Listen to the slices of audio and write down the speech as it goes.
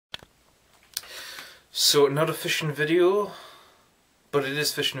So, not a fishing video, but it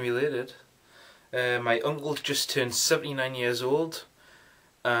is fishing related. My uncle just turned 79 years old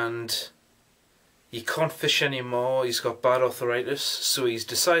and he can't fish anymore. He's got bad arthritis, so he's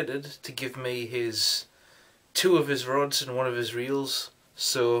decided to give me two of his rods and one of his reels.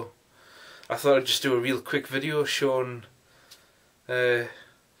 So I thought I'd just do a real quick video showing what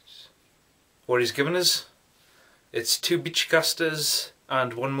he's given us. It's two beachcasters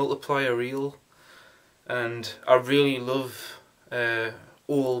and one multiplier reel, and I really love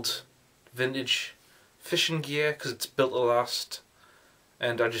old vintage fishing gear because it's built to last,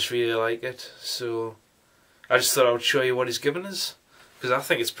 and I just really like it. So I just thought I would show you what he's given us because I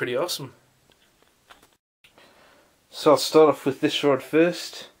think it's pretty awesome. So I'll start off with this rod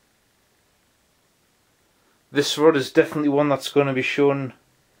first. This rod is definitely one that's going to be shown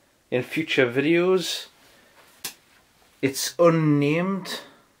in future videos. It's unnamed,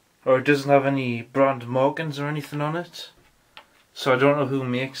 or it doesn't have any brand markings or anything on it, so I don't know who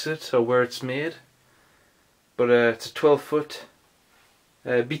makes it or where it's made. But it's a 12-foot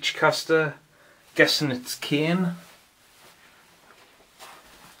beachcaster. Guessing it's cane.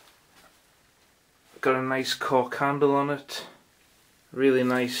 Got a nice cork handle on it. Really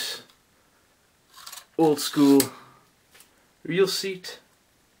nice old school reel seat.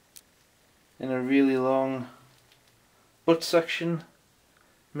 And a really long butt section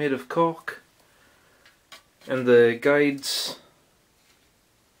made of cork. And the guides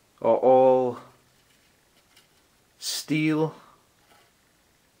are all steel.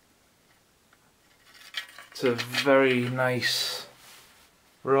 It's a very nice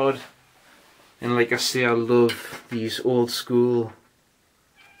rod, and like I say, I love these old school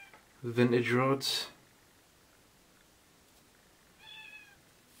vintage rods.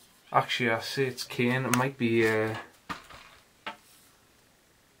 Actually, I say it's cane. It might be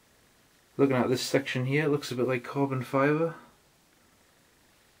looking at this section here, it looks a bit like carbon fibre.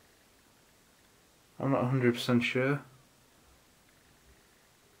 I'm not 100% sure.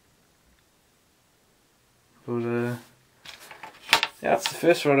 But yeah, that's the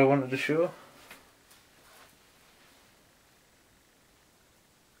first rod I wanted to show.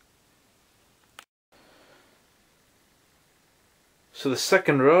 So the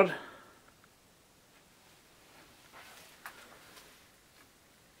second rod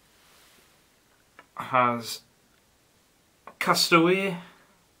has Castaway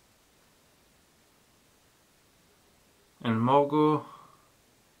and Margot.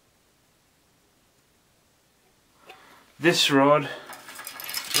 This rod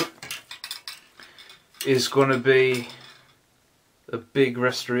is going to be a big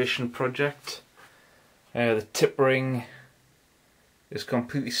restoration project. The tip ring is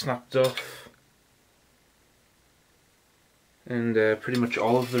completely snapped off, and pretty much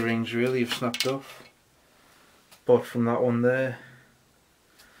all of the rings really have snapped off, apart from that one there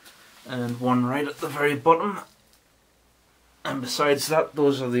and one right at the very bottom. And besides that,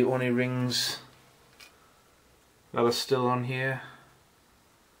 those are the only rings that are still on here.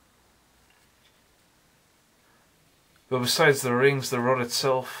 But besides the rings, the rod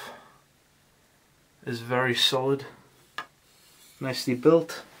itself is very solid, nicely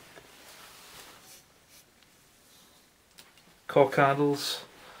built. Cork handles.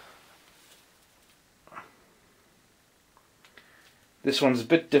 This one's a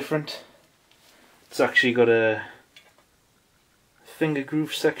bit different. It's actually got a finger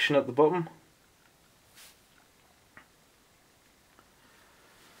groove section at the bottom.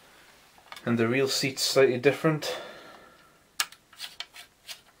 And the reel seat's slightly different.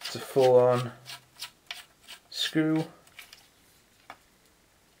 It's a full-on screw.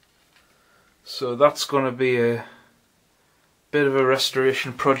 So that's going to be a bit of a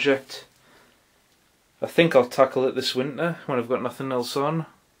restoration project. I think I'll tackle it this winter when I've got nothing else on,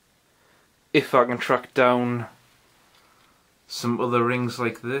 if I can track down some other rings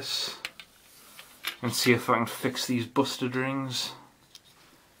like this and see if I can fix these busted rings.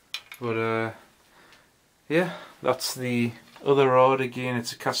 But yeah, that's the other rod. Again,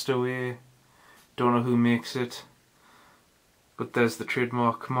 it's a Castaway. Don't know who makes it, but there's the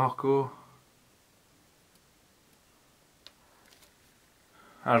trademark Marco.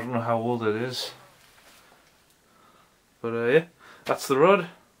 I don't know how old it is, but yeah, that's the rod.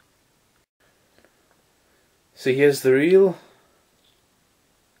 So here's the reel.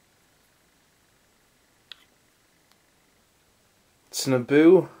 It's an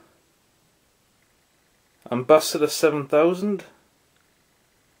Abu Ambassador 7000.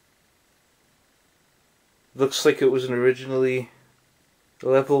 Looks like it was an originally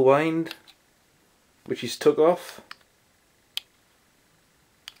level wind, which he's took off.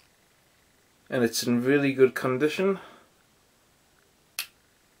 and it's in really good condition.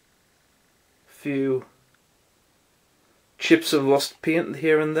 Few chips of lost paint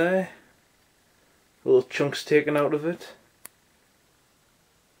here and there, little chunks taken out of it,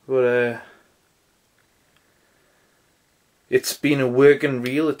 but it's been a working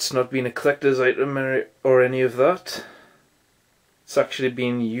reel. It's not been a collector's item or any of that. It's actually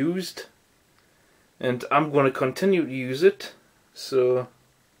been used, and I'm going to continue to use it, so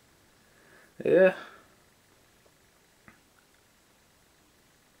yeah.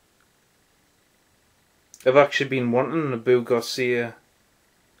 I've actually been wanting a Boo Garcia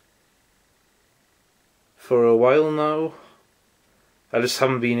for a while now. I just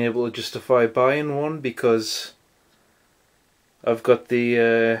haven't been able to justify buying one because I've got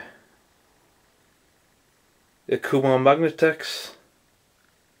the Kumar Magnitex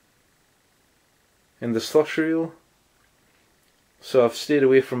in the slosh reel, so I've stayed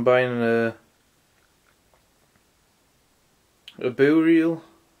away from buying a Boo reel.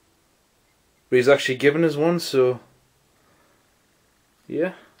 But he's actually given us one, so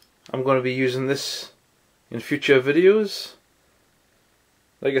yeah, I'm going to be using this in future videos.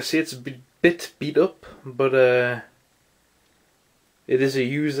 Like I say, it's a bit beat up, but it is a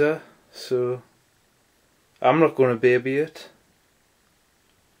user, so I'm not going to baby it.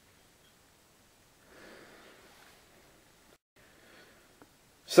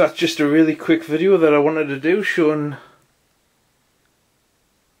 So that's just a really quick video that I wanted to do, showing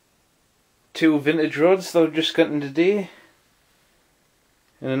two vintage rods that I've just gotten today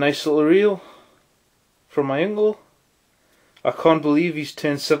in a nice little reel from my uncle. I can't believe he's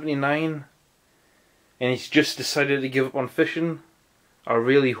turned 79 and he's just decided to give up on fishing. I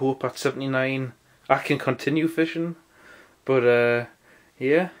really hope at 79 I can continue fishing, but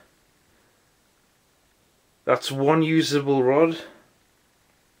yeah, that's one usable rod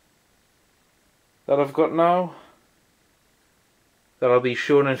that I've got now that I'll be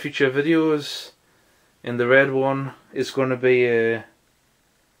showing in future videos. And the red one is going to be a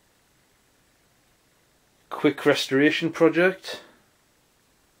quick restoration project,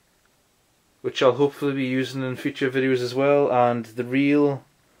 which I'll hopefully be using in future videos as well, and the reel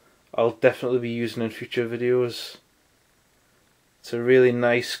I'll definitely be using in future videos. It's a really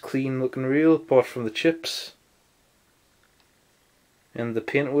nice clean looking reel apart from the chips and the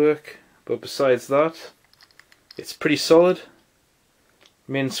paintwork, but besides that it's pretty solid.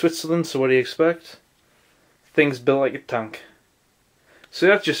 Made in Switzerland, so what do you expect? Things built like a tank. So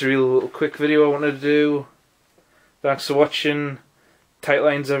that's just a real little quick video I wanted to do. Thanks for watching. Tight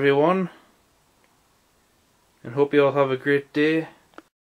lines everyone, and hope you all have a great day.